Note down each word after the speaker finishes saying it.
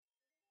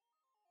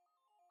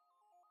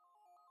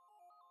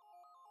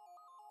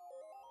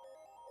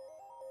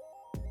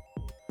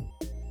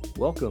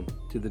Welcome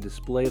to the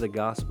Display the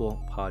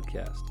Gospel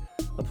podcast,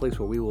 a place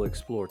where we will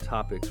explore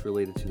topics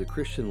related to the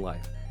Christian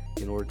life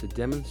in order to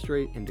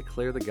demonstrate and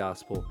declare the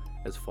gospel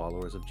as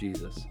followers of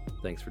Jesus.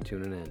 Thanks for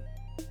tuning in.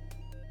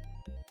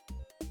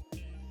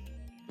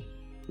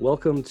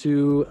 Welcome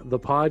to the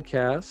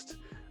podcast.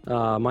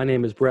 My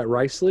name is Brett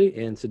Riceley,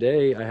 and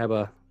today I have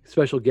a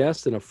special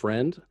guest and a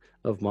friend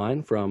of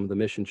mine from the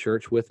Mission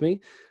Church with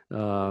me,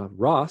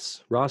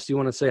 Ross. Ross, do you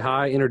want to say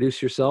hi,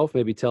 introduce yourself,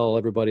 maybe tell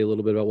everybody a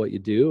little bit about what you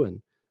do,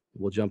 and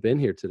we'll jump in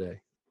here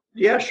today.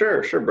 Yeah,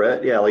 sure,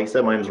 Brett. Yeah, like you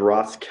said, my name is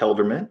Ross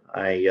Kelderman.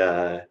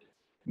 I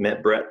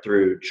met Brett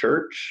through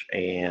church,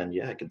 and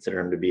I consider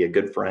him to be a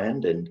good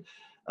friend and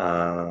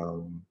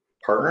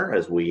partner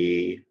as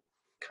we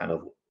kind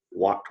of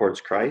walk towards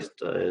Christ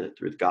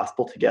through the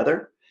gospel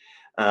together.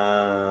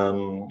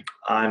 I'm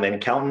an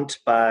accountant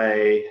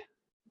by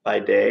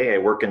day. I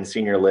work in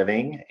senior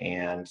living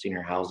and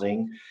senior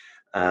housing.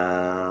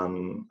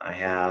 I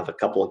have a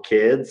couple of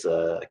kids,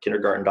 a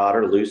kindergarten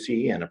daughter,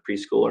 Lucy, and a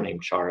preschooler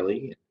named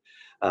Charlie.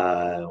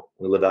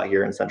 We live out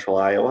here in central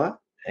Iowa,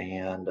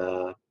 and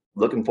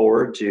looking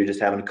forward to just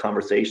having a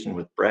conversation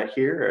with Brett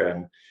here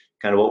and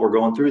kind of what we're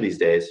going through these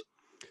days.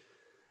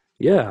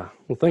 Yeah.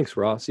 Well, thanks,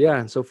 Ross. Yeah.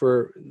 And so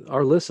for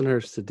our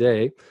listeners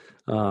today,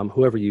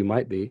 whoever you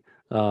might be,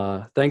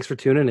 thanks for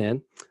tuning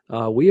in.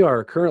 We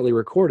are currently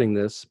recording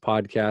this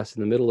podcast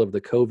in the middle of the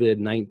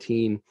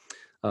COVID-19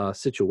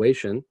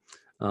 situation.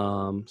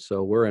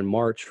 So we're in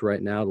March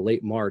right now,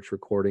 late March,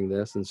 recording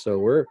this. And so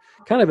we're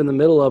kind of in the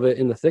middle of it,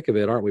 in the thick of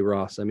it, aren't we,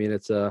 Ross? I mean,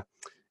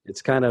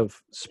 it's kind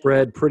of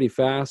spread pretty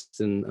fast,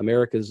 and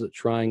America's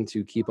trying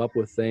to keep up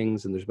with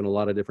things. And there's been a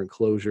lot of different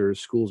closures.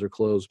 Schools are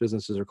closed,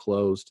 businesses are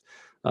closed.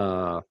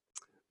 The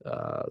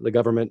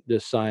government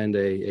just signed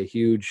a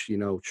huge,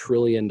 $1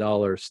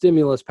 trillion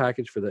stimulus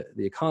package for the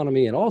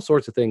economy and all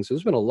sorts of things. So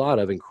there's been a lot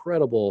of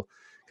incredible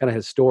kind of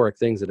historic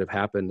things that have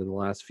happened in the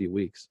last few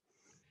weeks.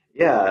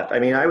 Yeah, I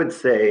mean, I would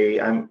say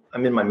I'm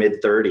in my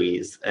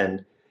mid-30s,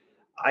 and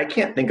I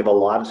can't think of a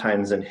lot of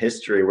times in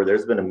history where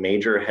there's been a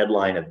major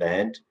headline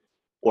event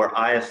where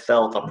I have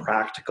felt a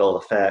practical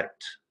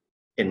effect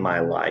in my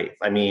life.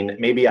 I mean,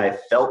 maybe I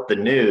felt the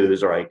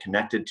news or I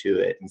connected to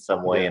it in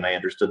some way and I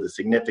understood the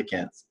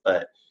significance,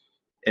 but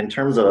in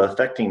terms of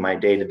affecting my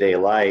day-to-day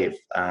life,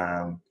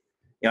 I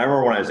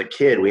remember when I was a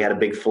kid, we had a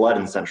big flood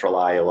in central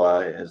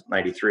Iowa, it was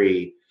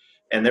 93,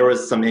 and there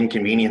was some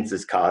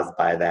inconveniences caused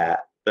by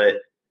that. But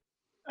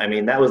I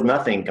mean, that was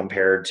nothing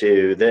compared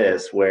to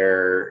this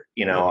where,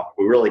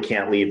 we really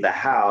can't leave the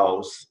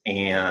house.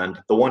 And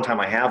the one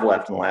time I have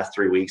left in the last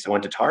 3 weeks, I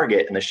went to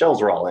Target and the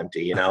shelves were all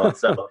empty,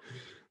 So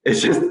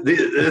it's just, this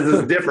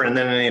is different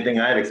than anything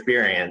I've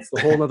experienced.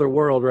 A whole other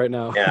world right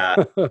now.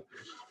 Yeah.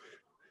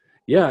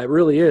 Yeah, it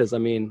really is. I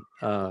mean,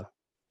 I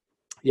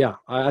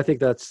think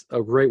that's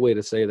a great way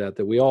to say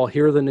that we all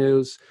hear the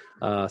news.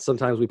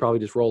 Sometimes we probably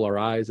just roll our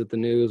eyes at the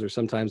news, or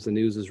sometimes the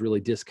news is really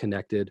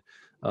disconnected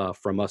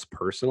from us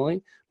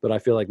personally. But I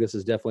feel like this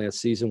is definitely a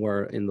season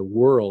where in the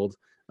world,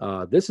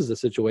 this is a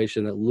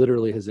situation that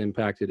literally has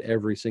impacted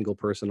every single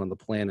person on the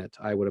planet,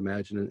 I would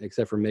imagine,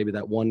 except for maybe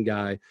that one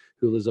guy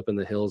who lives up in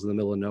the hills in the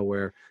middle of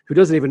nowhere, who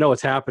doesn't even know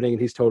what's happening,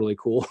 and he's totally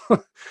cool.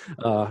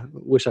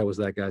 Wish I was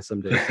that guy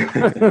someday.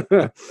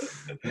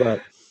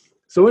 But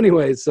so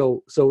anyway,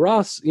 so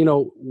Ross,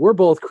 we're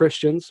both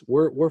Christians.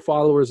 We're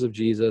followers of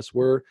Jesus.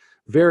 We're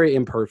very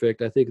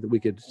imperfect. I think that we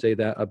could say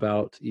that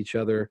about each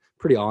other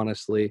pretty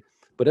honestly.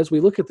 But as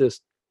we look at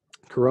this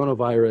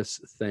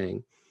coronavirus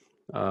thing,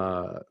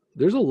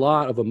 there's a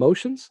lot of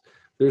emotions.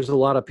 There's a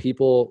lot of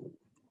people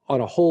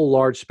on a whole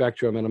large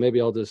spectrum. And maybe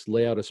I'll just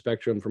lay out a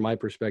spectrum from my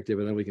perspective,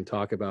 and then we can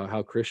talk about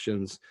how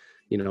Christians,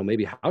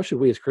 maybe how should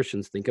we as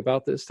Christians think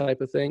about this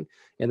type of thing?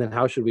 And then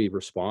how should we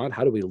respond?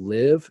 How do we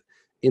live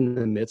in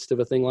the midst of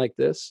a thing like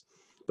this?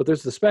 But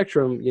there's the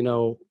spectrum,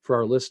 for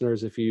our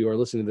listeners, if you are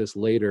listening to this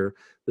later,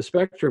 the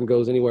spectrum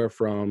goes anywhere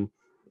from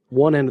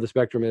one end of the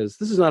spectrum is,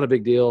 this is not a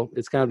big deal.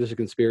 It's kind of just a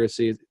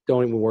conspiracy.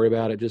 Don't even worry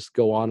about it. Just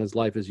go on as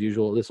life as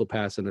usual. This will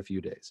pass in a few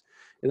days.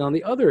 And on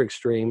the other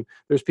extreme,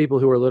 there's people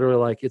who are literally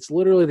like, it's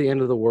literally the end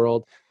of the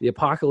world. The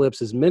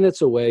apocalypse is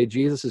minutes away.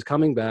 Jesus is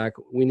coming back.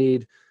 We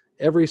need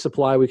every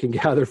supply we can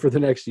gather for the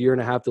next year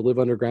and a half to live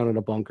underground in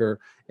a bunker.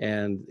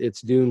 And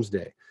it's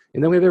doomsday.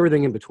 And then we have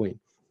everything in between.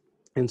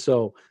 And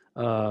so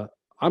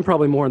I'm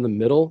probably more in the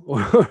middle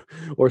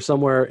or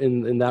somewhere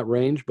in that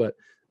range. But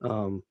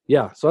so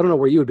I don't know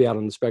where you would be out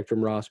on the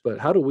spectrum, Ross, but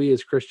how do we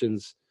as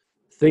Christians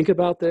think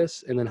about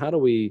this? And then how do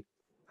we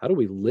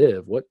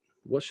live?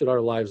 What should our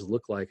lives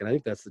look like? And I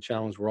think that's the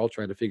challenge we're all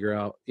trying to figure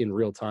out in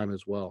real time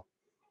as well.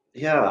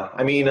 Yeah.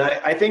 I mean,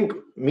 I think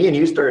me and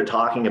you started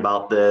talking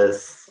about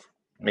this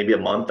maybe a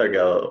month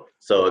ago.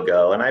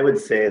 And I would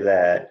say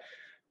that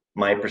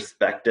my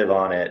perspective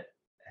on it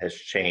has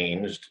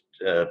changed,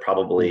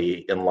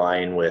 probably in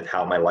line with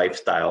how my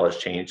lifestyle has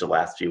changed the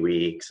last few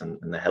weeks and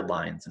the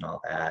headlines and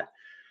all that.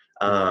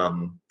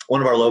 One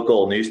of our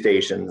local news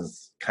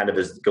stations kind of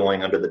is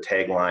going under the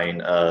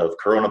tagline of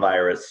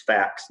coronavirus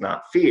facts,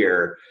 not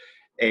fear.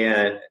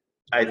 And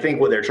I think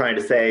what they're trying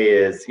to say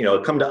is,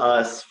 come to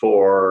us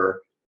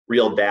for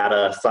real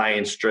data,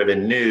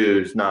 science-driven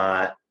news,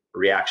 not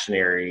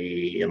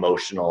reactionary,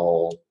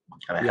 emotional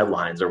kind of Yeah.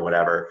 headlines or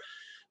whatever.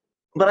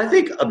 But I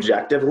think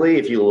objectively,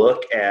 if you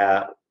look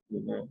at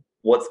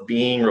what's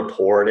being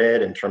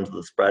reported in terms of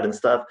the spread and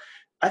stuff,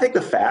 I think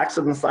the facts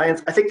and the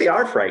science, I think they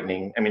are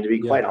frightening. I mean, to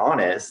be Yeah. quite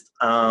honest,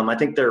 I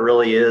think there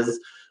really is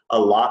a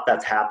lot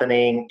that's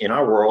happening in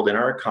our world, in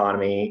our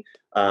economy,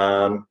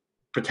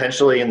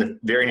 potentially in the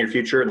very near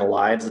future in the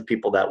lives of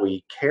people that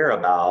we care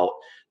about,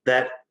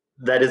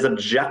 that is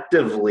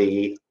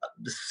objectively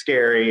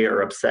scary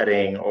or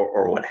upsetting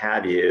or what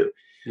have you.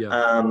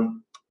 Yeah.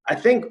 I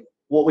think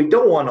what we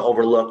don't want to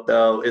overlook,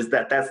 though, is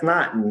that that's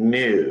not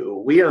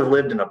new. We have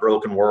lived in a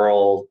broken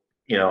world,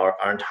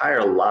 our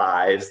entire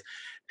lives.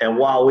 And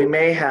while we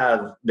may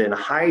have been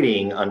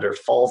hiding under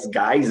false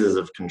guises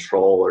of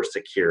control or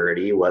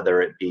security,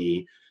 whether it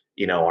be,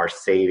 our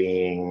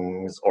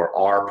savings or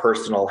our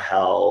personal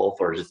health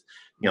or just,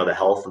 the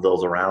health of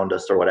those around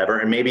us or whatever,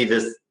 and maybe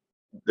this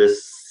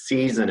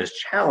season is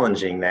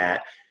challenging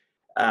that.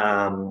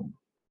 I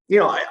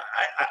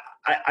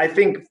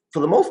think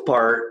for the most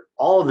part,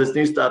 all of this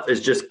new stuff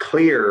is just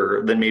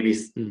clearer than maybe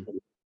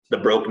the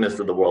brokenness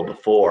of the world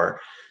before.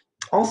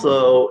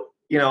 Also,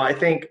 I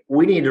think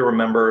we need to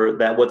remember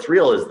that what's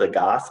real is the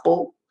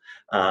gospel.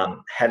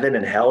 Heaven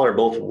and hell are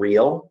both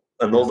real,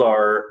 and those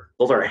are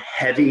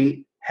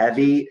heavy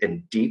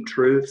and deep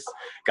truths.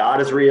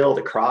 God is real.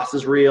 The cross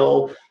is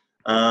real.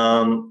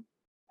 And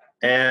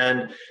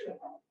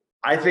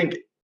I think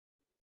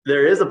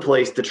there is a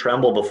place to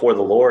tremble before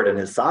the Lord and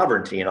his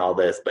sovereignty and all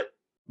this,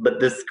 but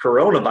this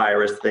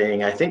coronavirus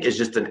thing, I think, is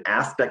just an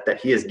aspect that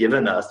he has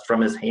given us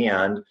from his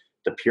hand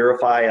to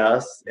purify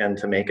us and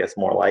to make us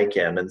more like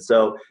him. And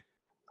so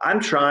I'm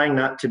trying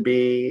not to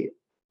be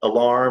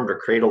alarmed or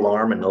create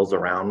alarm in those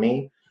around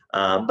me.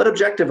 But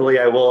objectively,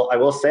 I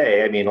will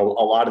say, I mean, a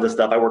lot of the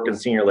stuff, I work in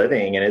senior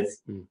living, and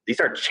these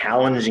are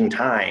challenging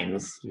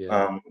times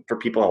for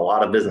people in a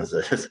lot of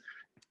businesses.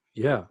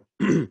 Yeah.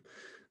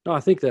 No, I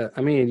think that,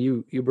 I mean,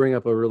 you bring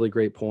up a really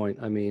great point.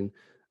 I mean,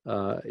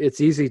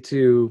 it's easy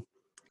to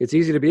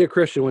be a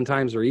Christian when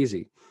times are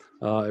easy.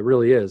 It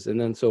really is. And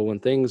then so when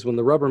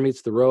the rubber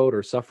meets the road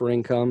or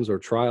suffering comes or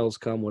trials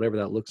come, whatever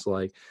that looks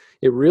like,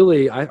 it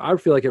really, I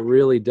feel like it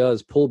really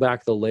does pull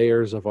back the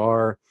layers of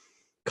our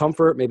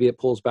comfort. Maybe it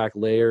pulls back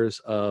layers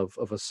of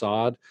a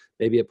sod.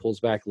 Maybe it pulls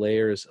back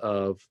layers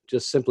of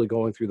just simply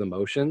going through the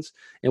motions.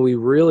 And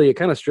it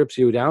kind of strips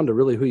you down to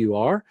really who you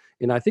are.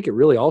 And I think it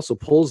really also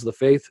pulls the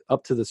faith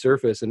up to the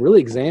surface and really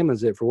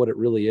examines it for what it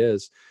really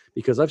is.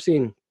 Because I've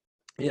seen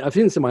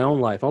this in my own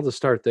life. I'll just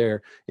start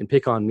there and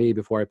pick on me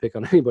before I pick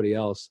on anybody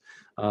else.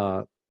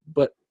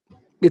 But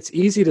it's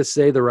easy to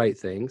say the right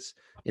things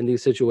in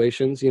these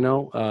situations,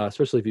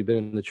 especially if you've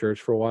been in the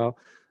church for a while.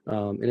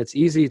 And it's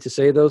easy to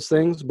say those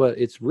things, but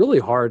it's really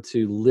hard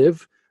to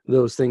live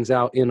those things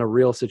out in a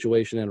real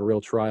situation and a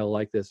real trial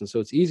like this. And so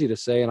it's easy to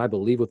say, and I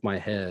believe with my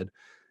head,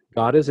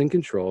 God is in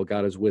control.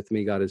 God is with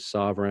me. God is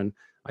sovereign.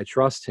 I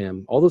trust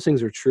him. All those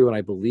things are true, and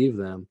I believe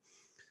them.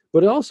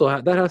 But it also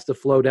that has to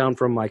flow down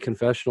from my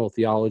confessional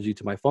theology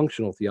to my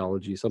functional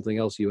theology, something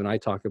else you and I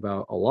talk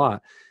about a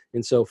lot.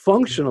 And so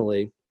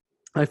functionally,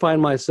 I find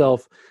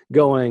myself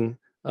going,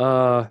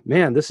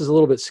 man, this is a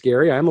little bit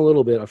scary. I'm a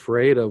little bit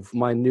afraid of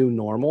my new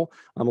normal.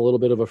 I'm a little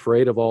bit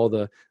afraid of all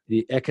the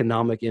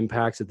economic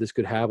impacts that this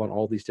could have on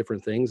all these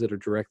different things that are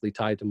directly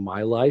tied to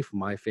my life,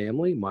 my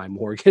family, my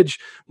mortgage,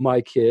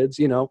 my kids,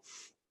 And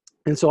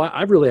so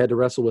I've really had to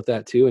wrestle with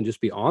that too, and just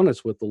be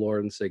honest with the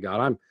Lord and say,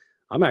 God,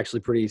 I'm actually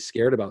pretty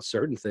scared about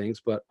certain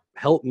things, but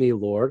help me,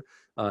 Lord.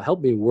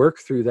 Help me work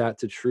through that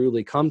to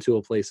truly come to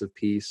a place of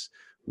peace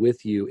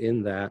with you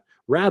in that,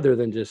 rather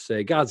than just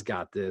say, God's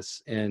got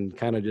this, and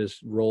kind of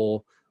just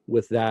roll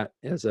with that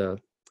as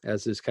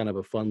this kind of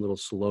a fun little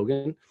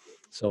slogan.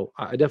 So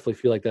I definitely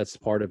feel like that's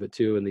part of it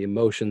too, and the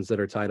emotions that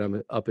are tied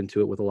up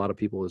into it with a lot of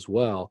people as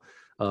well,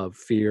 of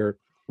fear,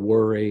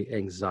 worry,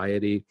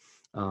 anxiety.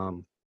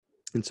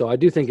 And so I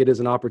do think it is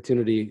an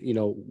opportunity.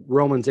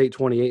 Romans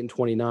 8:28 and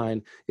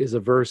 29 is a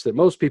verse that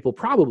most people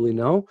probably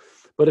know,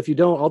 but if you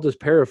don't, I'll just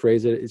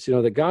paraphrase it. It's,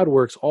 that God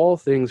works all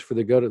things for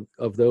the good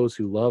of those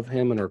who love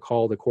him and are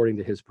called according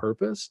to his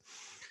purpose.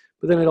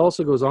 But then it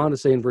also goes on to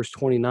say in verse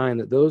 29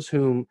 that those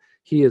whom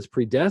he has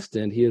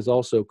predestined, he has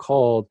also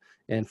called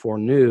and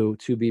foreknew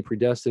to be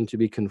predestined to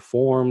be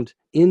conformed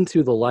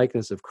into the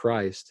likeness of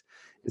Christ.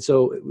 And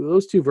so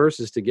those two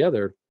verses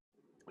together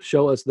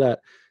show us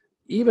that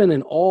even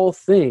in all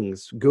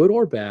things, good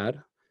or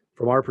bad,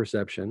 from our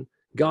perception,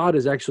 God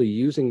is actually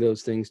using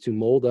those things to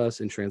mold us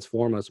and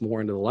transform us more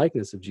into the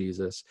likeness of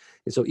Jesus.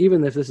 And so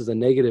even if this is a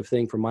negative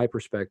thing from my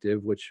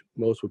perspective, which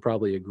most would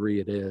probably agree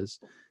it is,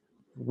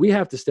 we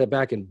have to step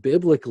back and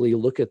biblically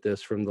look at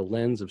this from the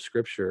lens of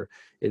Scripture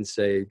and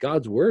say,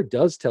 God's word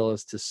does tell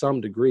us to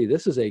some degree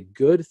this is a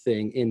good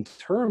thing in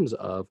terms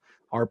of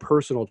our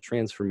personal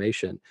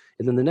transformation.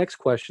 And then the next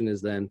question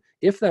is then,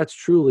 if that's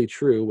truly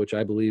true, which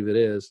I believe it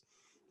is,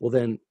 well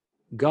then,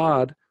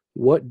 God,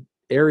 what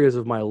areas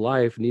of my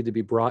life need to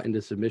be brought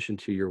into submission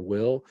to your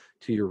will,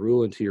 to your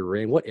rule, and to your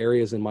reign? What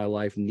areas in my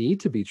life need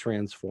to be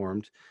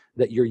transformed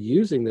that you're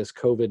using this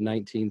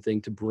COVID-19 thing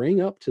to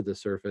bring up to the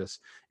surface?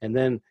 And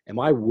then am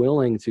I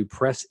willing to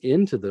press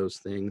into those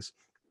things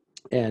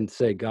and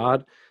say,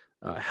 God,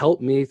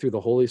 help me through the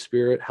Holy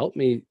Spirit, help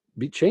me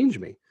change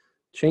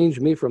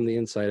me from the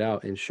inside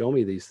out and show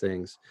me these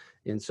things.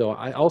 And so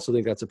I also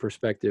think that's a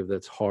perspective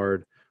that's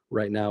hard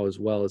right now as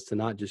well, is to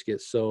not just get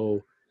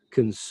so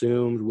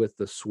consumed with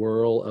the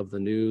swirl of the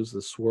news,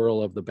 the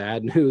swirl of the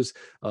bad news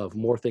of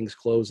more things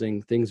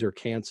closing, things are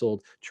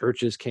canceled,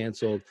 churches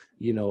canceled,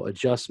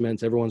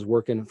 adjustments, everyone's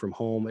working from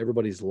home,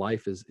 everybody's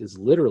life is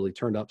literally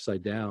turned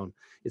upside down.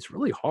 It's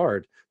really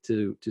hard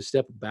to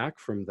step back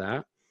from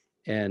that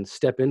and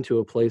step into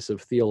a place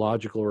of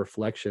theological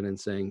reflection and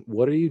saying,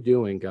 what are you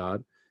doing,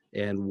 God?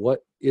 And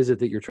what is it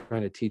that you're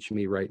trying to teach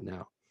me right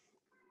now?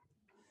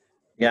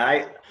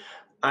 Yeah,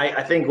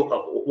 I think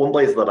one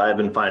place that I've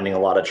been finding a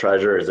lot of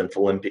treasure is in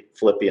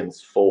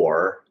Philippians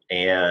 4.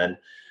 And,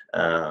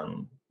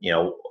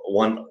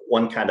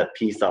 one kind of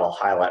piece that I'll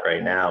highlight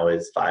right now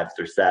is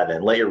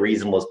 5-7. Let your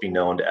reasonableness be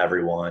known to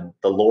everyone.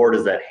 The Lord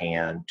is at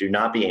hand. Do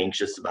not be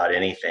anxious about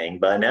anything,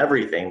 but in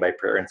everything, by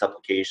prayer and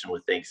supplication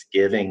with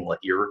thanksgiving, let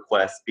your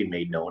requests be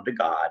made known to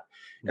God.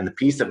 And the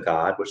peace of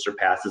God, which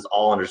surpasses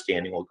all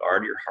understanding, will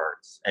guard your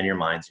hearts and your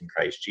minds in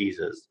Christ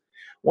Jesus.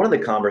 One of the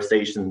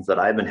conversations that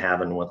I've been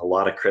having with a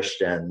lot of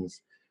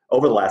Christians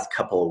over the last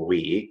couple of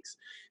weeks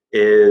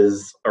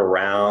is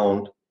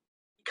around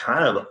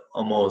kind of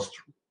almost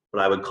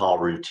what I would call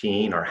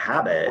routine or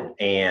habit.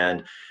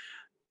 And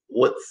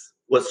what's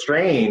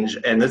strange,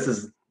 and this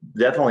is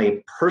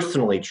definitely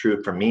personally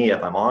true for me,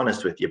 if I'm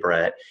honest with you,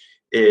 Brett,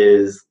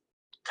 is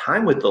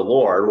time with the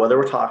Lord, whether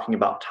we're talking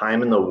about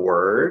time in the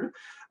Word,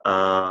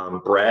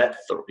 breadth,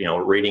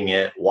 reading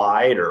it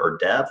wide or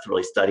depth,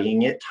 really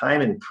studying it,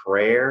 time in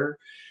prayer,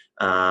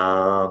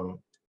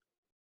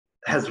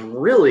 has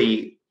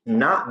really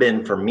not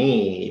been for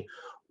me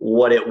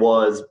what it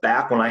was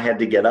back when I had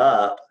to get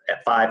up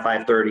at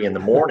 5:30 in the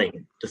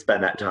morning to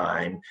spend that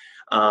time.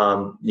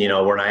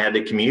 When I had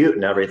to commute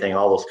and everything,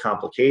 all those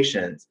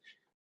complications.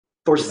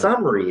 For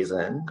some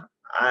reason,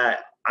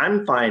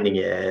 I'm finding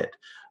it,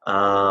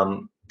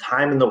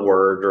 time in the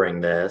Word during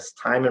this,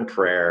 time in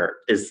prayer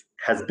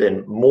has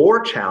been more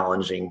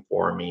challenging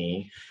for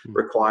me,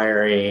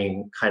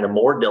 requiring kind of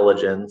more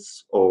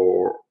diligence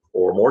or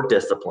more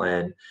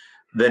discipline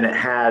than it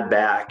had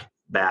back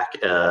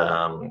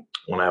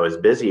when I was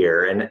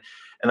busier. And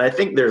I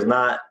think there's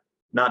not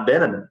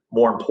been a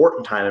more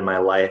important time in my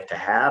life to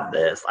have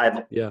this.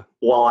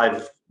 While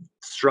I've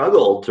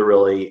struggled to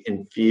really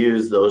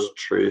infuse those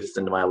truths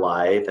into my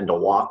life and to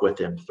walk with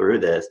Him through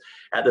this,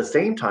 at the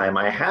same time,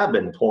 I have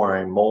been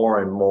pouring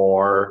more and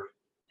more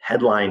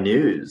headline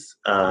news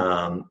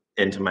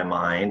into my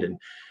mind.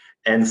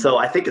 And so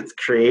I think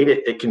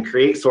it can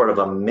create sort of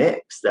a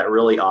mix that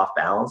really off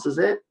balances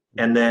it.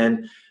 And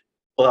then,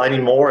 I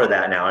need more of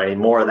that now. I need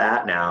more of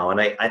that now.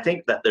 And I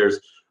think that there's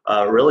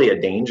really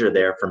a danger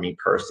there for me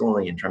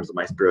personally in terms of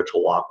my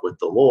spiritual walk with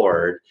the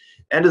Lord.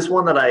 And it's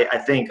one that I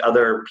think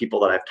other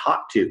people that I've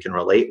talked to can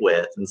relate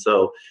with. And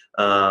so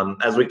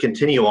as we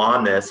continue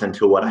on this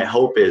into what I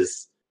hope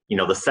is,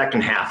 the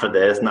second half of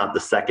this, not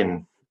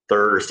the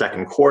third or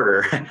second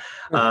quarter,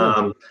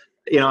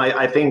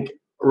 I think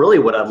really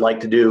what I'd like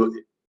to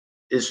do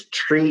is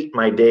treat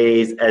my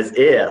days as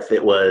if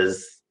it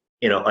was,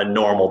 a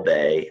normal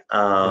day.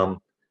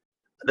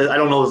 I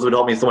don't know if this would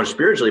help me so much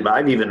spiritually, but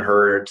I've even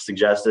heard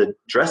suggested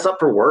dress up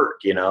for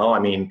work, Get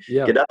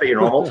up at your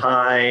normal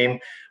time,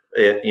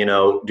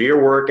 do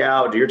your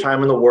workout, do your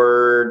time in the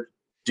Word,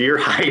 do your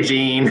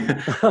hygiene.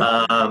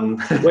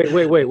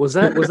 Wait. Was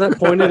that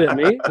pointed at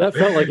me? That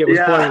felt like it was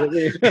pointed at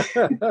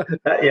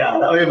me. Yeah,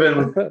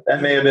 that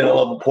may have been a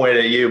little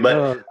pointed at you,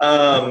 but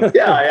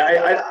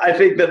I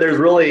think that there's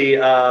really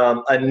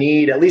a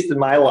need, at least in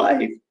my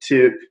life,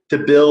 to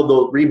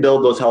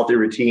rebuild those healthy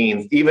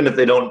routines, even if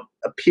they don't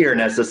appear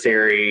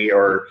necessary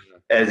or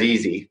as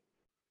easy.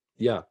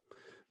 Yeah,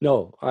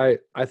 no, I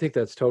think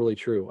that's totally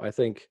true. I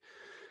think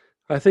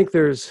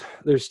there's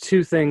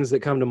two things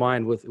that come to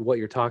mind with what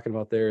you're talking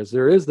about there.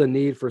 There is the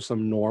need for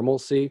some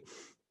normalcy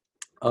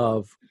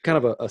of kind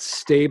of a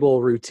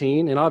stable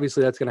routine. And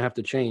obviously that's going to have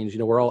to change.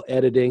 We're all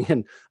editing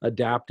and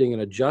adapting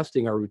and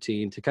adjusting our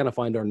routine to kind of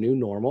find our new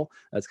normal.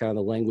 That's kind of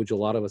the language a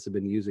lot of us have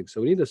been using. So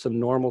we need some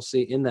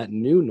normalcy in that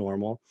new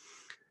normal.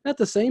 At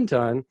the same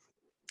time,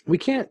 we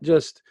can't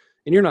just,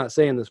 and you're not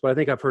saying this, but I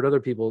think I've heard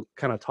other people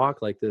kind of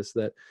talk like this,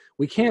 that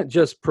we can't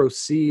just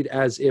proceed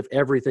as if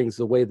everything's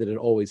the way that it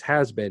always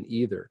has been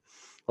either.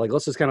 Like,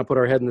 let's just kind of put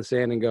our head in the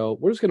sand and go,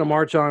 we're just going to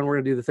march on. We're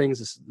going to do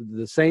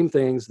the same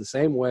things, the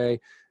same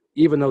way,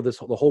 even though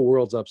the whole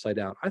world's upside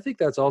down. I think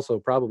that's also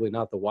probably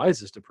not the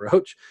wisest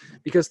approach,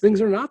 because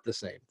things are not the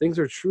same. Things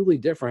are truly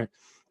different.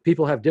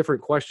 People have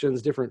different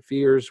questions, different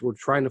fears. We're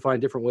trying to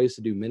find different ways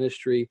to do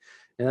ministry.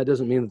 And that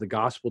doesn't mean that the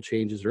gospel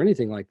changes or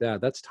anything like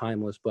that. That's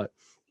timeless. But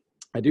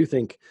I do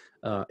think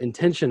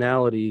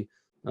intentionality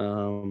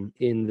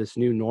in this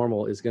new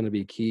normal is going to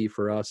be key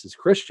for us as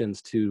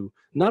Christians to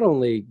not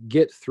only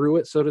get through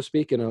it, so to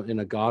speak, in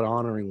a God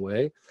honoring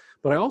way,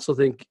 but I also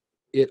think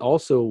it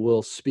also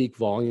will speak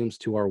volumes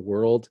to our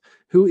world,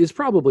 who is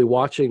probably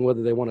watching,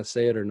 whether they want to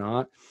say it or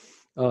not,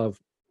 of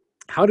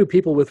how do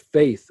people with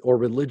faith or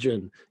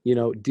religion,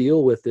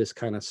 deal with this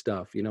kind of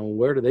stuff?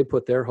 Where do they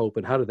put their hope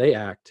and how do they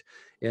act?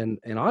 And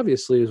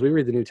obviously, as we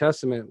read the New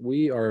Testament,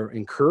 we are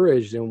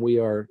encouraged and we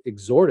are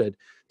exhorted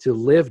to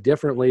live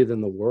differently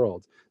than the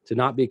world, to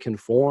not be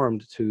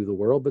conformed to the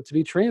world, but to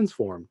be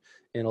transformed.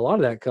 And a lot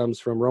of that comes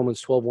from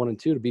Romans 12:1 and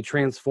 2, to be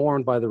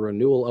transformed by the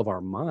renewal of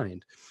our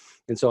mind.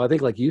 And so I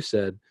think, like you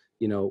said,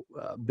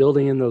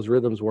 building in those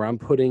rhythms where I'm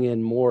putting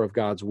in more of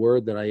God's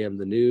word than I am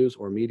the news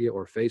or media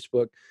or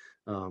Facebook,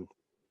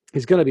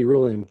 is going to be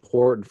really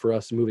important for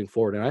us moving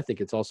forward. And I think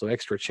it's also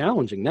extra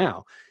challenging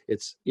now.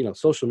 It's,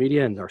 social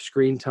media and our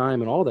screen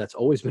time and all that's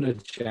always been a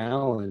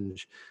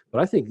challenge.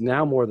 But I think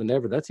now more than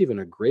ever, that's even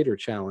a greater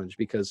challenge,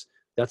 because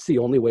that's the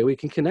only way we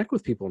can connect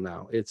with people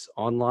now. It's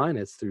online,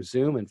 it's through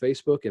Zoom and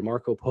Facebook and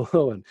Marco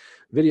Polo and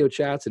video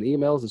chats and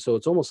emails. And so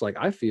it's almost like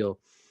I feel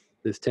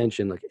this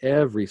tension like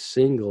every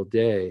single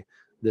day,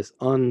 this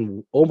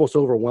almost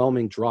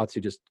overwhelming draw to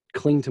just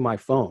cling to my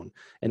phone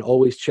and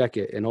always check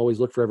it and always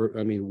look for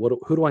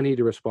who do I need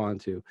to respond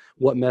to?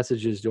 What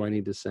messages do I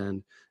need to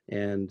send?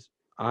 And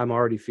I'm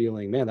already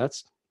feeling, man,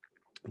 that's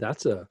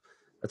a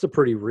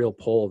pretty real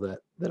pull that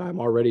I'm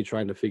already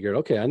trying to figure out.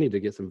 Okay, I need to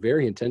get some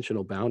very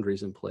intentional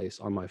boundaries in place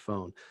on my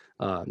phone.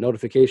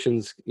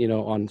 Notifications,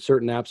 on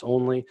certain apps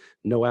only,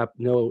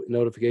 no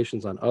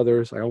notifications on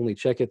others. I only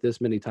check it this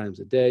many times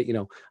a day.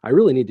 I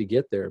really need to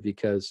get there,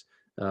 because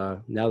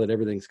now that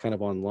everything's kind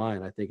of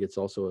online, I think it's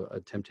also a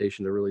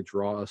temptation to really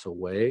draw us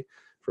away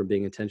from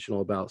being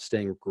intentional about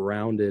staying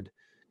grounded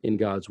in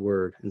God's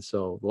word. And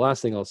so the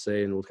last thing I'll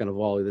say, and we'll kind of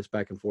volley this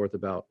back and forth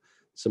about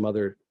some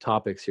other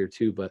topics here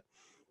too, but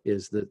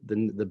is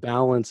the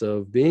balance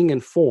of being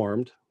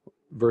informed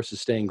versus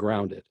staying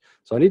grounded.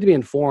 So I need to be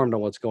informed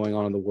on what's going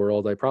on in the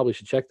world. I probably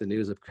should check the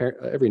news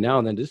every now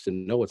and then just to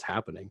know what's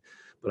happening.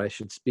 But I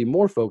should be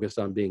more focused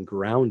on being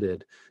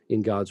grounded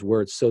in God's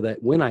word, so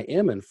that when I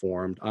am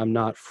informed, I'm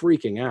not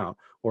freaking out,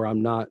 or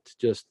I'm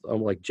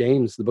like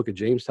James, the book of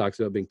James talks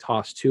about being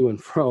tossed to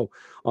and fro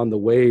on the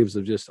waves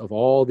of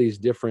all these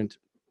different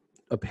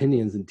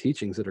opinions and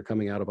teachings that are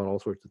coming out about all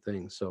sorts of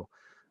things. So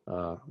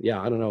I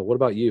don't know. What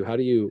about you? How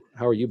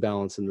are you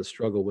balancing the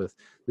struggle with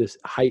this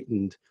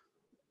heightened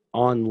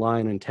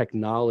online and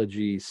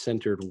technology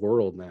centered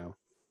world now?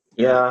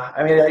 Yeah,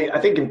 I mean, I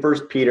think in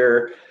First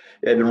Peter,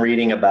 I've been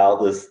reading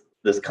about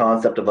this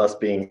concept of us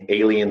being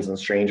aliens and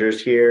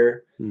strangers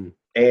here,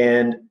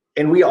 and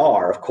we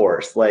are, of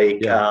course,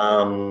 like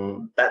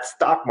that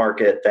stock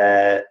market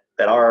that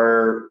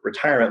our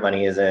retirement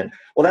money is in.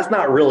 Well, that's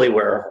not really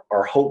where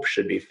our hope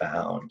should be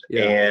found,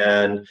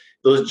 and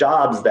those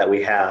jobs that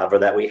we have or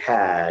that we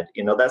had,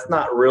 that's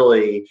not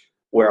really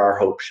where our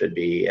hope should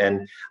be.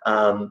 And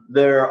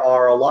there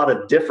are a lot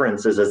of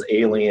differences as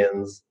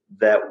aliens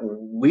that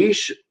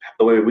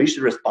the way we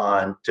should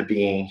respond to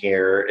being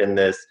here in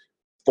this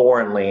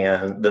foreign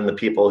land than the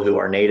people who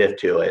are native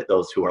to it,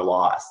 those who are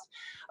lost.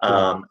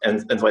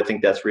 And so I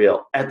think that's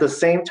real. At the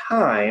same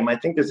time, I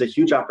think there's a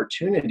huge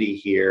opportunity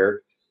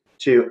here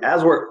to,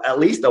 as we're at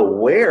least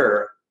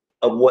aware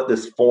of what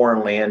this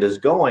foreign land is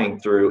going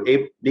through,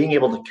 being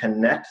able to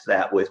connect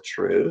that with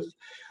truth.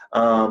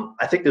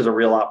 I think there's a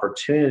real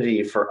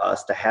opportunity for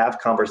us to have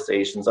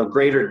conversations of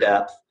greater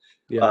depth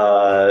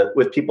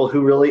with people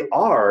who really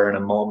are in a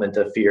moment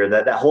of fear,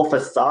 that whole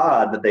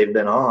facade that they've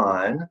been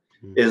on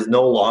is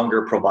no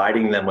longer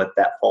providing them with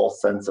that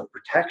false sense of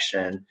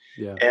protection.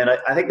 Yeah. And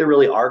I think there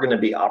really are going to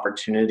be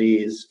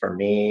opportunities for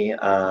me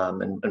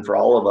and for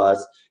all of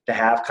us to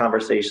have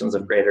conversations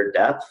of greater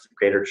depth,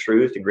 greater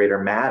truth, and greater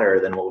matter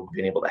than what we've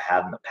been able to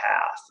have in the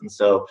past. And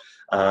so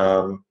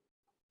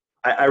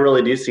I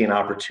really do see an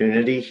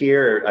opportunity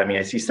here. I mean,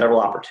 I see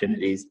several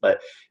opportunities, but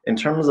in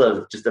terms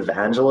of just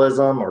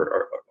evangelism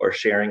or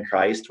sharing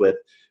Christ with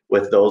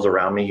those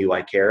around me who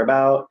I care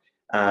about,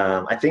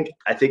 I think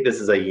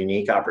this is a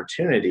unique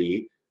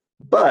opportunity,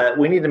 but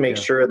we need to make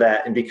sure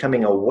that in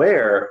becoming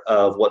aware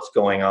of what's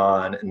going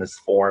on in this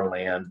foreign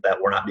land,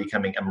 that we're not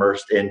becoming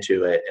immersed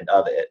into it and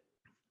of it.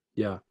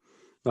 Yeah.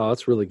 Oh,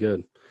 that's really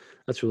good.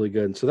 That's really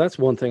good. So that's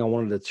one thing I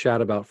wanted to chat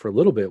about for a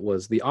little bit,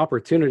 was the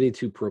opportunity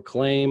to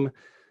proclaim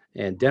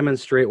and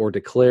demonstrate or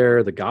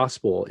declare the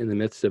gospel in the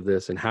midst of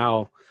this, and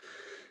how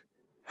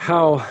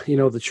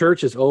the church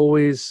has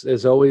always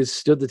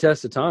stood the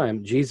test of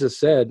time. Jesus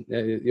said,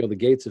 the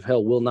gates of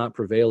hell will not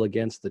prevail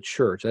against the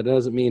church. That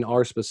doesn't mean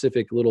our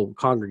specific little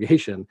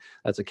congregation.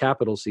 That's a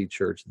capital C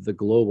church, the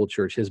global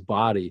church, his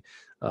body.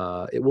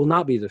 It will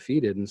not be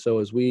defeated. And so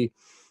as we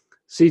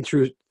see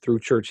through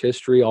church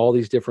history, all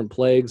these different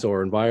plagues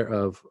or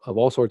of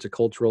all sorts of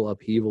cultural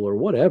upheaval or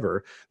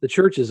whatever, the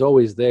church is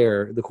always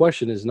there. The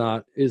question is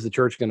not, is the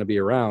church going to be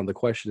around? The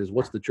question is,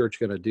 what's the church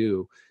going to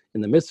do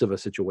in the midst of a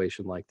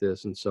situation like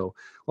this? And so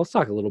let's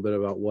talk a little bit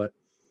about what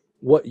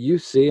what you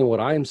see and what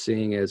I'm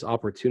seeing is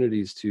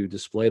opportunities to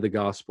display the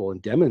gospel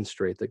and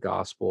demonstrate the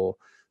gospel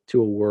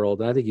to a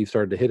world. And I think you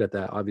started to hit at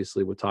that,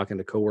 obviously, with talking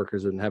to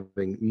coworkers and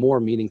having more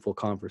meaningful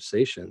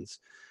conversations.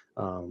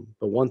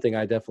 But one thing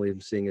I definitely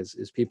am seeing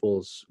is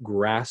people's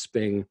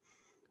grasping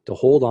to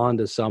hold on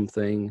to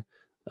something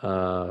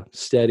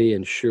steady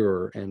and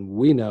sure. And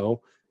we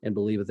know and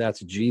believe that that's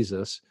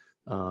Jesus.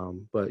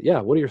 But yeah,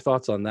 what are your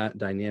thoughts on that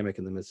dynamic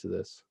in the midst of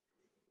this?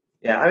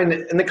 Yeah, I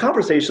mean, in the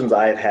conversations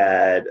I've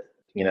had,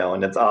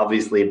 and it's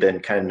obviously been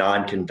kind of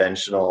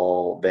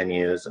non-conventional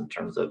venues in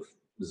terms of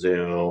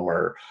Zoom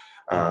or,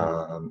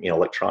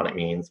 electronic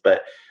means,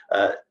 but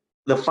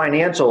the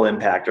financial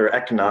impact or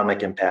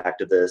economic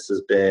impact of this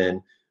has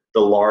been the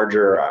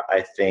larger,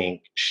 I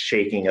think,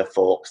 shaking of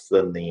folks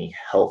than the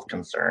health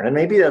concern. And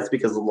maybe that's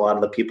because a lot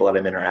of the people that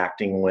I'm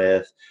interacting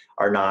with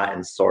are not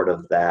in sort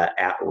of that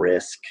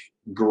at-risk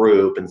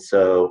group. And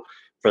so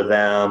for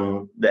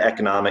them, the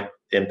economic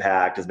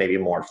impact is maybe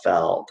more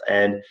felt.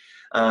 And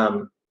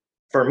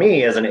for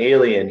me, as an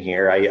alien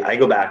here, I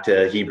go back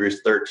to Hebrews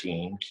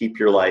 13, keep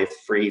your life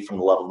free from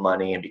the love of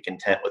money and be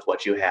content with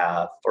what you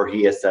have. For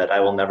he has said,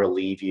 I will never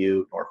leave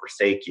you nor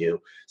forsake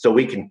you. So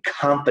we can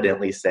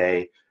confidently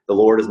say, the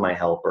Lord is my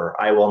helper.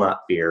 I will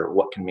not fear.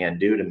 What can man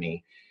do to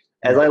me?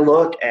 As I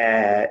look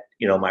at,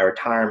 my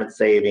retirement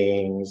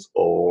savings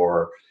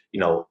or,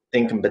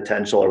 income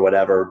potential or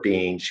whatever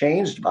being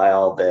changed by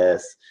all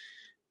this,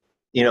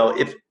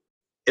 if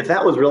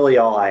that was really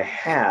all I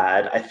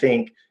had, I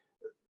think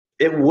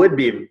it would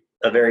be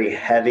a very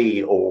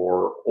heavy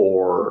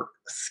or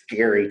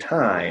scary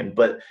time.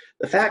 But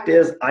the fact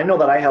is, I know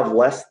that I have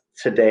less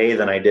today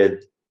than I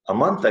did a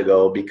month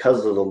ago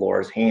because of the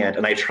Lord's hand,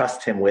 and I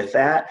trust him with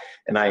that,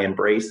 and I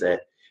embrace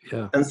it.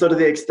 Yeah. And so to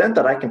the extent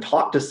that I can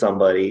talk to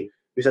somebody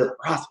who says,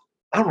 Ross,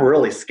 I'm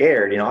really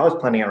scared. I was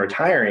planning on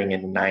retiring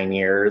in 9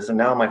 years, and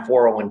now my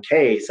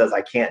 401k says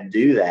I can't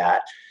do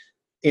that.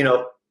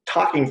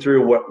 Talking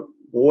through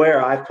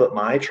where I've put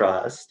my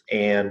trust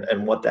and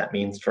what that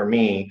means for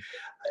me,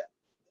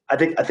 I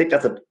think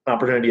that's an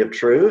opportunity of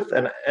truth,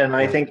 and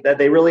I think that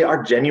they really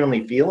are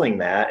genuinely feeling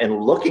that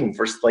and looking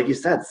for, like you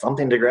said,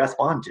 something to grasp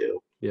onto.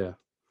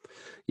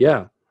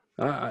 Yeah,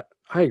 I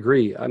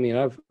agree. I mean,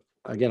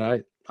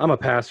 I'm a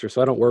pastor,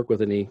 so I don't work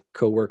with any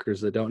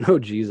coworkers that don't know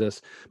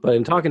Jesus. But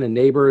in talking to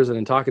neighbors and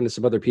in talking to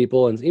some other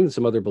people and even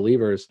some other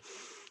believers,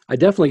 I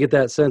definitely get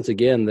that sense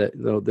again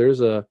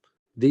that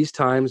these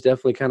times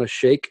definitely kind of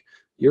shake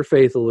your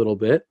faith a little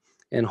bit.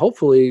 And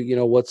hopefully,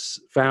 what's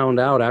found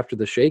out after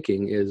the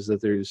shaking is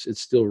that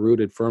it's still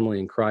rooted firmly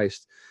in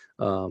Christ.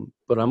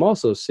 But I'm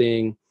also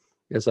seeing,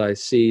 as I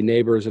see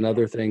neighbors and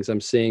other things,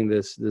 I'm seeing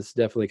this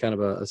definitely kind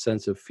of a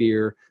sense of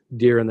fear,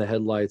 deer in the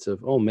headlights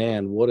of, oh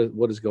man,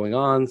 what is going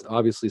on?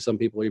 Obviously, some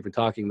people are even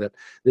talking that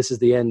this is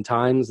the end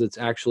times that's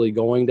actually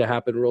going to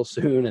happen real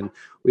soon. And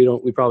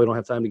we probably don't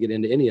have time to get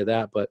into any of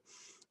that. But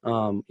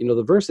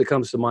the verse that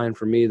comes to mind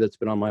for me that's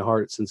been on my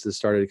heart since this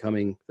started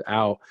coming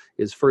out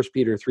is 1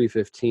 Peter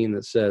 3:15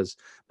 that says,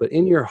 but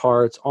in your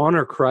hearts,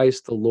 honor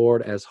Christ the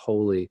Lord as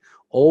holy,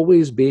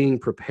 always being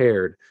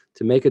prepared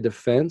to make a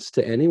defense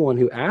to anyone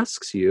who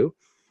asks you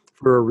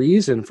for a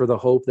reason for the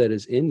hope that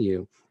is in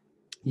you,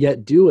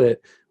 yet do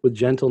it with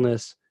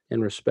gentleness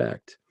and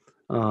respect.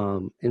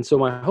 And so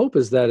my hope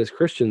is that as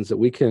Christians that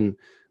we can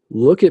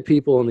look at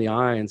people in the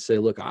eye and say,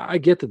 look, I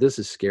get that this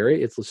is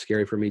scary. It's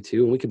scary for me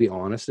too. And we can be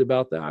honest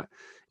about that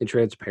and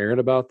transparent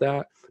about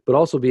that, but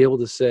also be able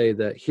to say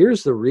that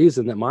here's the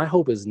reason that my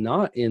hope is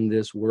not in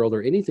this world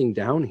or anything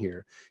down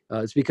here.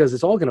 It's because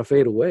it's all going to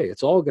fade away.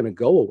 It's all going to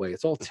go away.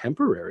 It's all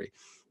temporary.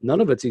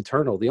 None of it's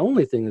eternal. The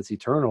only thing that's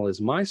eternal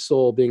is my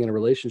soul being in a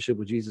relationship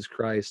with Jesus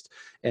Christ.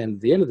 And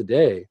at the end of the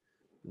day,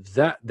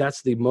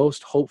 that's the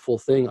most hopeful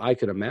thing I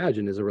could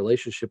imagine is a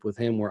relationship with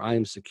him where I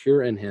am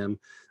secure in him,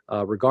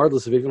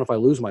 regardless of even if I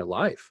lose my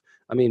life.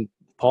 I mean,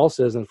 Paul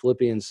says in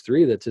Philippians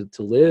 3 that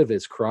to live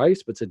is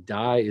Christ, but to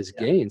die is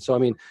gain. So, I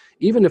mean,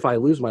 even if I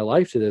lose my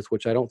life to this,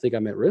 which I don't think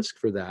I'm at risk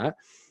for that,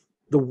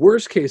 the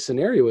worst case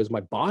scenario is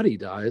my body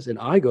dies and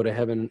I go to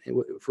heaven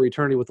for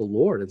eternity with the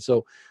Lord. And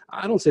so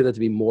I don't say that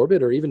to be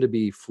morbid or even to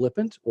be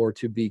flippant or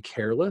to be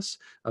careless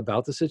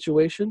about the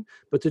situation,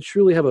 but to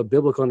truly have a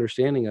biblical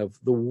understanding of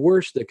the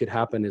worst that could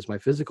happen is my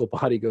physical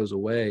body goes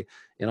away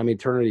and I'm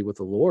eternity with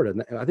the Lord.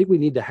 And I think we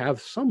need to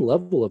have some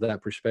level of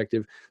that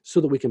perspective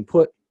so that we can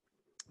put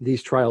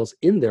these trials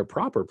in their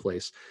proper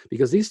place,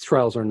 because these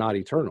trials are not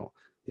eternal.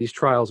 These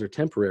trials are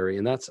temporary.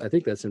 And I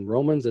think that's in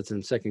Romans, that's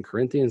in 2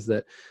 Corinthians,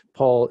 that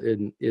Paul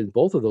in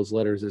both of those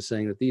letters is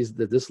saying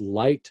that this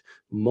light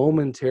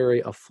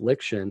momentary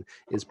affliction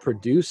is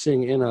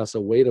producing in us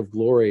a weight of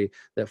glory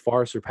that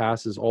far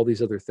surpasses all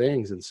these other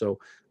things. And so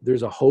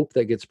there's a hope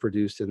that gets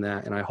produced in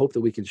that. And I hope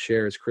that we can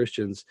share as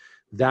Christians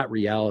that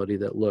reality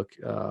that, look,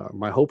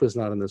 my hope is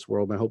not in this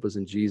world. My hope is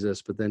in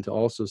Jesus. But then to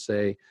also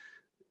say,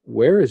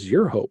 where is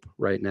your hope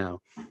right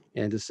now?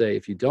 And to say,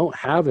 if you don't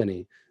have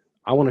any,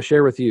 I want to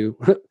share with you,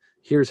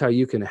 here's how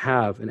you can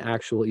have an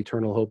actual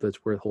eternal hope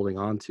that's worth holding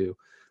on to.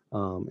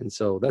 And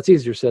so that's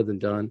easier said than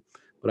done.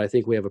 But I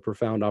think we have a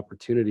profound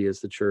opportunity as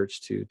the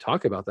church to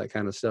talk about that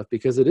kind of stuff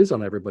because it is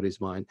on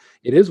everybody's mind.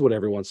 It is what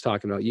everyone's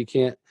talking about. You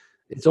can't,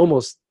 it's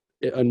almost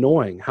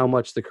annoying how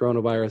much the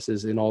coronavirus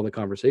is in all the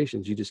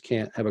conversations. You just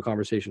can't have a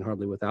conversation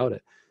hardly without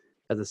it.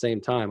 At the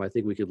same time, I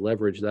think we could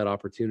leverage that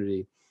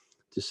opportunity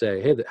to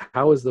say, hey,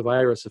 how is the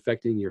virus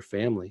affecting your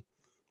family?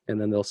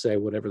 And then they'll say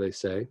whatever they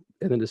say.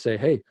 And then to say,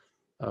 hey,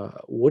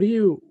 what are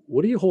you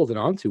holding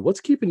on to?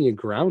 What's keeping you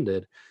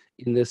grounded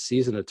in this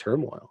season of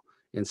turmoil?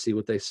 And see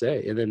what they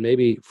say. And then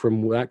maybe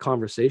from that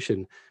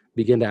conversation,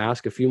 begin to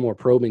ask a few more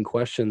probing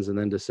questions, and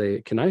then to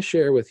say, can I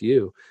share with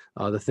you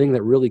the thing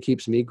that really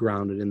keeps me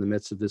grounded in the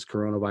midst of this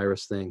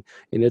coronavirus thing?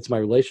 And it's my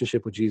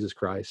relationship with Jesus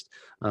Christ.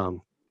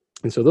 And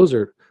so those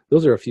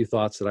are a few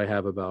thoughts that I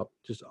have about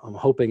just, I'm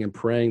hoping and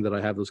praying that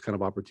I have those kind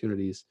of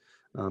opportunities,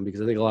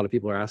 because I think a lot of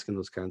people are asking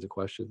those kinds of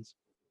questions.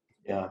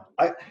 Yeah.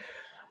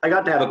 I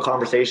got to have a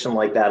conversation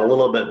like that a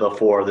little bit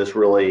before this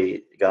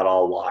really got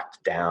all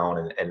locked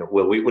down, and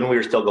when we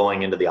were still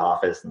going into the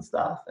office and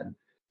stuff. And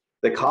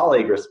the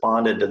colleague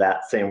responded to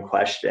that same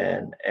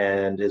question,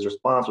 and his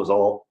response was,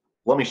 "Oh,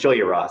 let me show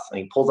you, Ross." And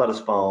he pulls out his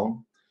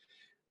phone,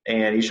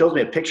 and he shows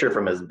me a picture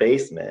from his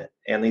basement,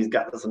 and he's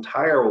got this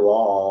entire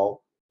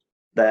wall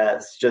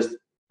that's just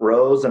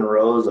rows and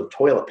rows of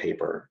toilet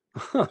paper.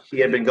 He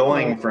had been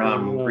going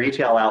from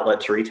retail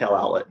outlet to retail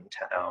outlet in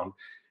town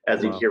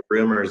as he'd hear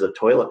rumors of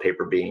toilet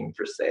paper being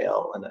for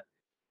sale. And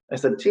I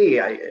said,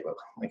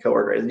 my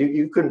coworker,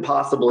 you couldn't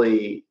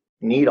possibly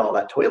need all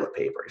that toilet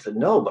paper. He said,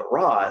 no, but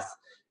Ross,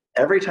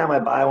 every time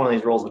I buy one of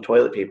these rolls of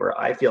toilet paper,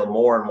 I feel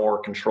more and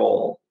more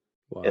control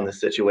in the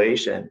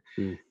situation.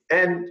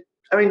 And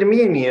I mean, to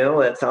me and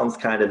you, that sounds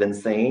kind of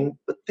insane,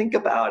 but think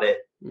about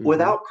it.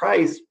 Without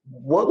Christ,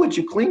 what would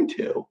you cling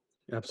to?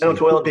 Absolutely. I know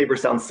toilet paper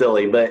sounds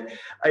silly, but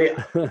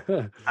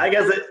I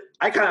guess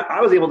I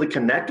was able to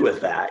connect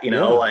with that,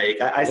 like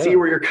I see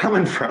where you're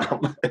coming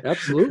from.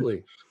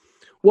 Absolutely.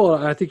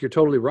 Well, I think you're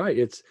totally right.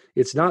 It's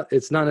not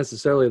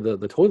necessarily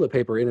the toilet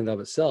paper in and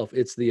of itself.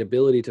 It's the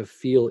ability to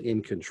feel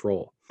in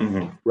control,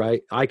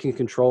 right? I can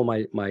control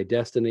my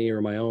destiny or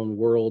my own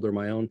world or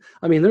my own.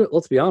 I mean,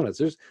 let's be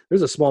honest.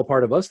 There's a small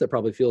part of us that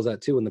probably feels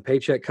that too when the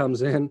paycheck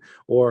comes in,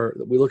 or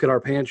we look at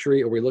our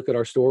pantry, or we look at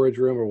our storage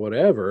room, or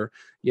whatever.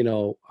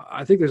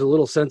 I think there's a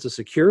little sense of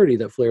security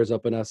that flares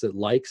up in us that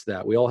likes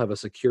that. We all have a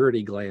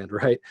security gland,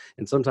 right?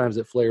 And sometimes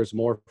it flares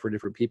more for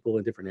different people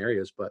in different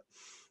areas. But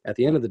at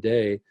the end of the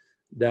day,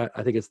 that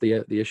I think it's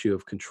the issue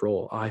of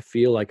control. I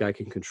feel like I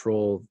can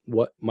control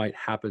what might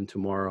happen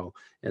tomorrow,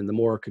 and the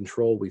more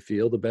control we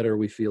feel, the better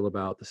we feel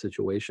about the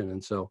situation.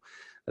 And so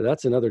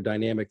that's another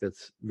dynamic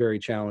that's very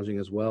challenging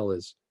as well.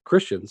 As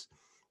Christians,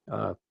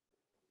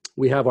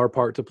 we have our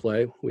part to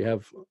play. We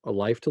have a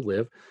life to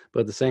live,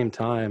 but at the same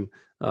time,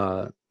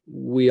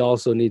 we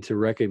also need to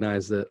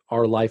recognize that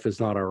our life is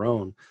not our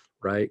own.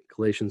 Right?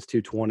 Galatians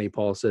 2:20,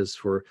 Paul says,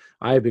 "For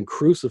I have been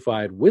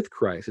crucified with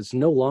Christ. It's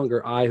no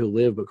longer I who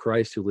live, but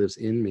Christ who lives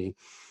in me."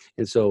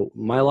 And so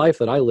my life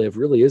that I live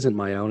really isn't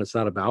my own. It's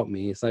not about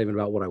me. It's not even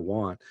about what I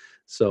want.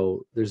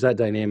 So there's that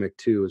dynamic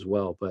too as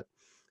well. But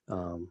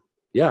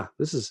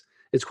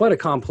it's quite a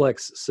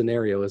complex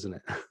scenario, isn't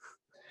it?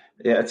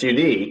 Yeah, it's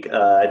unique.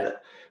 Trying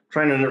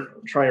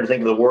to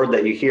think of the word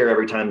that you hear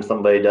every time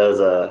somebody does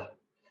a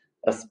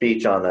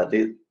speech on that.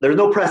 There's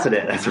no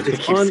precedent. That's what they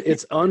keep saying.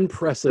 It's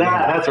unprecedented.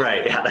 That's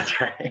right. Yeah, that's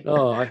right.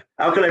 Oh,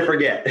 how could I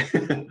forget?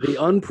 The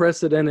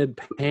unprecedented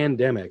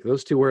pandemic.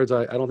 Those two words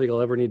I don't think I'll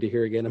ever need to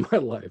hear again in my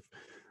life.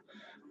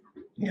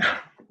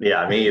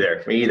 Yeah, me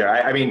either.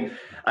 I mean,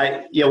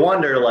 you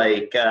wonder,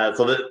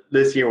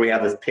 this year we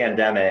have this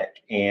pandemic,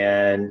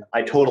 and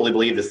I totally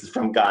believe this is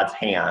from God's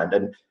hand.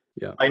 And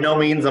by no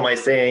means am I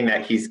saying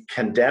that he's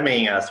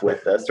condemning us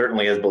with this,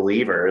 certainly as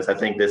believers. I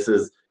think this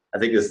is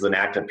an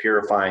act of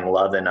purifying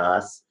love in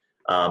us.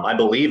 I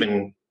believe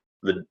in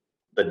the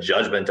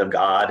judgment of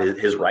God,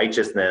 his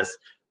righteousness,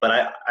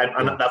 but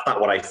that's not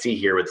what I see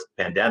here with this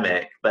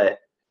pandemic. But,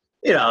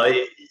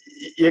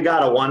 you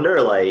got to wonder,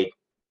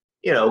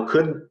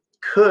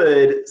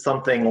 could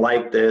something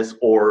like this,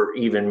 or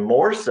even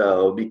more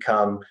so,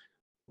 become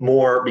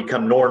more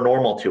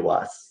normal to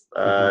us?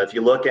 If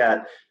you look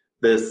at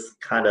this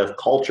kind of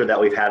culture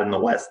that we've had in the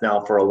West now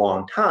for a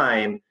long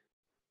time,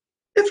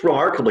 it's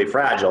remarkably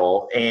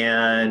fragile,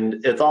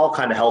 and it's all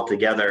kind of held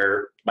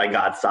together by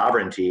God's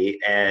sovereignty.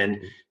 And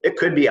it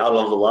could be out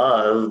of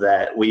love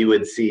that we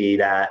would see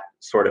that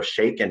sort of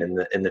shaken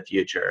in the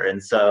future.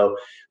 And so,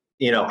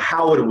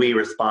 how would we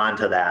respond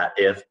to that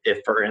if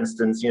for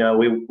instance,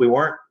 we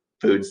weren't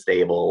food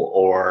stable,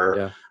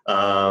 or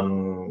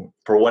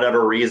for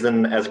whatever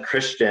reason, as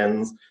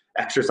Christians,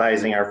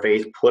 exercising our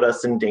faith put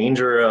us in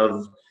danger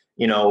of,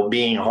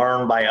 being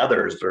harmed by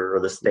others or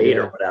the state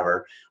or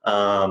whatever.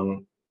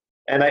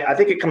 And I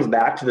think it comes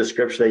back to the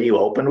scripture that you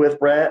opened with,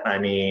 Brett. I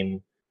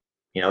mean,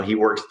 he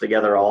works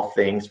together all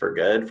things for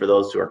good for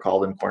those who are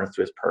called in accordance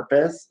to his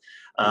purpose.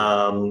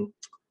 And,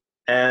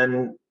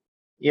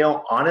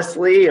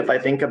 honestly, if I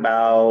think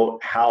about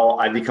how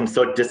I've become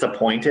so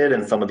disappointed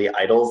in some of the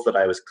idols that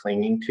I was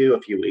clinging to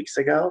a few weeks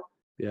ago,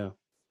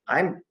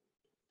 I'm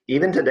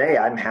even today,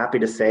 I'm happy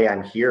to say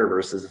I'm here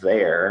versus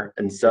there.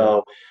 And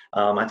so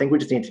I think we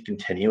just need to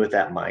continue with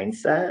that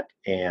mindset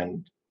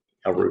and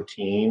a Yeah.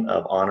 routine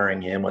of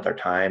honoring him with our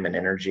time and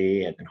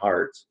energy and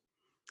hearts.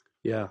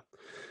 Yeah,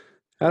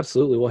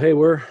 absolutely. Well, hey,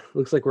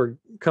 looks like we're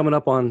coming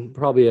up on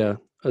probably a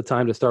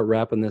time to start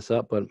wrapping this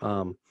up, but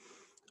I'm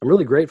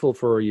really grateful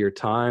for your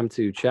time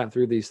to chat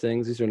through these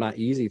things. These are not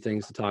easy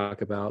things to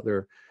talk about.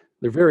 They're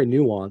very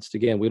nuanced.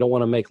 Again, we don't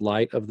want to make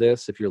light of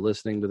this. If you're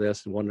listening to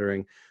this and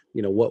wondering,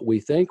 what we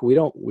think, we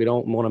don't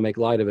want to make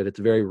light of it. It's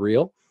very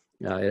real.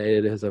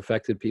 It has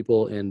affected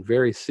people in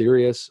very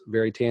serious,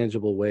 very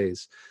tangible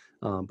ways.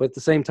 But at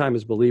the same time,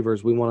 as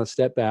believers, we want to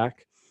step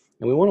back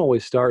and we want to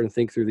always start and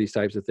think through these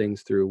types of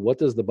things through what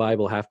does the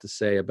Bible have to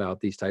say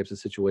about these types of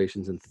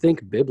situations, and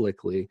think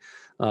biblically,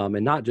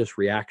 and not just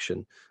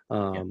reaction.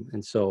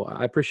 And so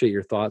I appreciate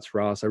your thoughts,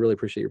 Ross. I really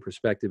appreciate your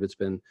perspective. It's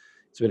been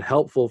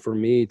helpful for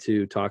me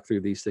to talk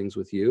through these things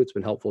with you. It's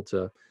been helpful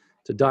to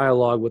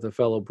dialogue with a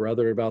fellow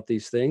brother about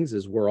these things,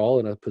 as we're all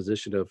in a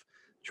position of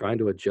trying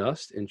to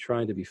adjust and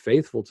trying to be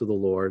faithful to the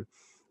Lord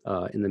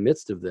in the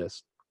midst of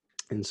this.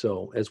 And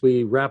so as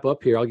we wrap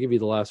up here, I'll give you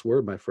the last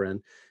word, my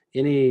friend.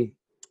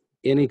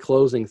 Any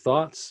closing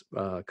thoughts,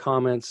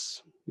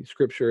 comments,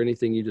 scripture,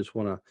 anything you just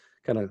want to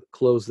kind of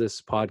close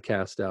this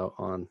podcast out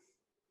on?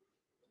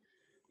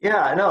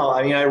 Yeah, no,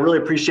 I mean, I really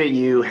appreciate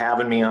you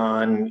having me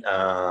on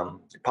your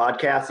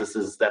podcast. This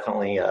is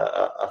definitely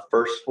a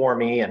first for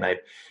me, and I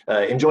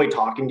enjoyed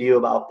talking to you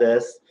about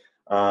this.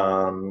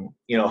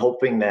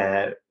 Hoping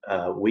that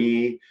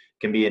we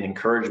can be an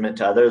encouragement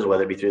to others,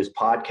 whether it be through this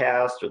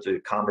podcast or through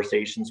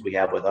conversations we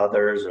have with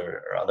others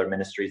or other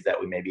ministries that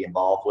we may be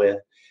involved with.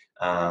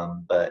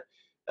 But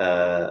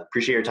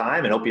appreciate your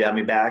time and hope you have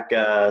me back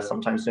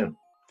sometime soon.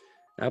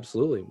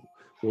 Absolutely.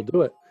 We'll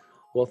do it.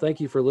 Well, thank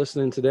you for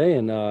listening today,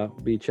 and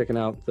be checking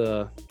out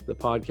the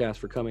podcast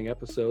for coming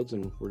episodes.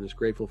 And we're just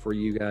grateful for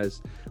you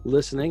guys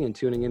listening and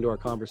tuning into our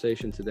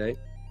conversation today.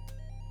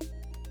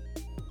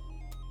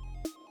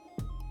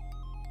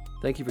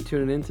 Thank you for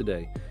tuning in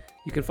today.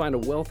 You can find a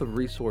wealth of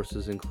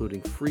resources,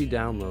 including free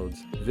downloads,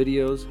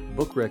 videos,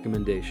 book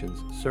recommendations,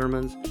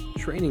 sermons,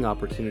 training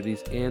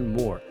opportunities, and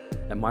more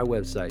at my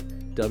website,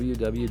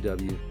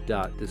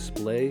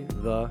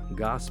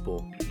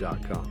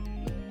 www.displaythegospel.com.